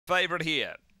favourite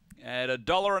here at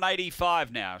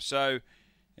 $1.85 now. So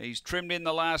he's trimmed in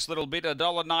the last little bit,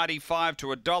 $1.95 to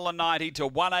 $1.90 to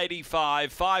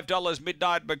 $1.85. $5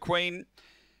 Midnight McQueen.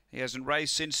 He hasn't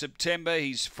raced since September.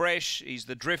 He's fresh. He's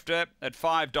the drifter at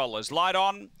 $5. Light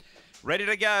on. Ready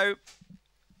to go.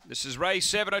 This is race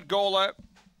 7 at Gawler.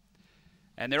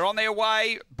 And they're on their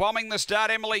way, bombing the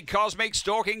start. Emily Cosmic,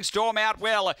 Stalking Storm out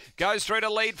well. Goes through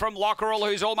to lead from Lockerell,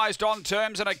 who's almost on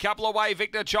terms, and a couple away,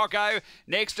 Victor Choco.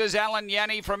 Next is Alan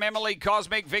Yanni from Emily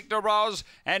Cosmic, Victor Roz,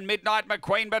 and Midnight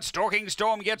McQueen, but Stalking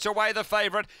Storm gets away the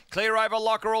favourite. Clear over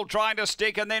Lockerell, trying to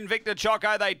stick, and then Victor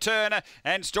Choco, they turn,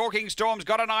 and Stalking Storm's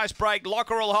got a nice break.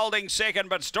 Lockerell holding second,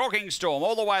 but Stalking Storm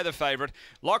all the way the favourite.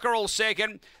 Lockerell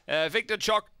second, Victor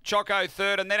Choco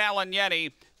third, and then Alan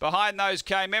Yanni. Behind those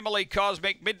came Emily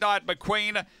Cosmic, Midnight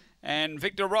McQueen, and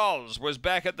Victor Roz was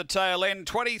back at the tail end.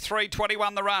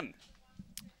 23-21 the run.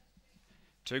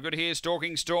 Too good here,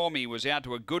 Stalking Storm. He was out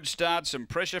to a good start. Some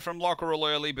pressure from Lockerell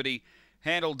early, but he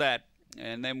handled that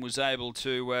and then was able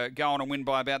to go on and win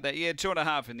by about that. Yeah,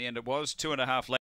 2.5 in the end it was. 2.5 left.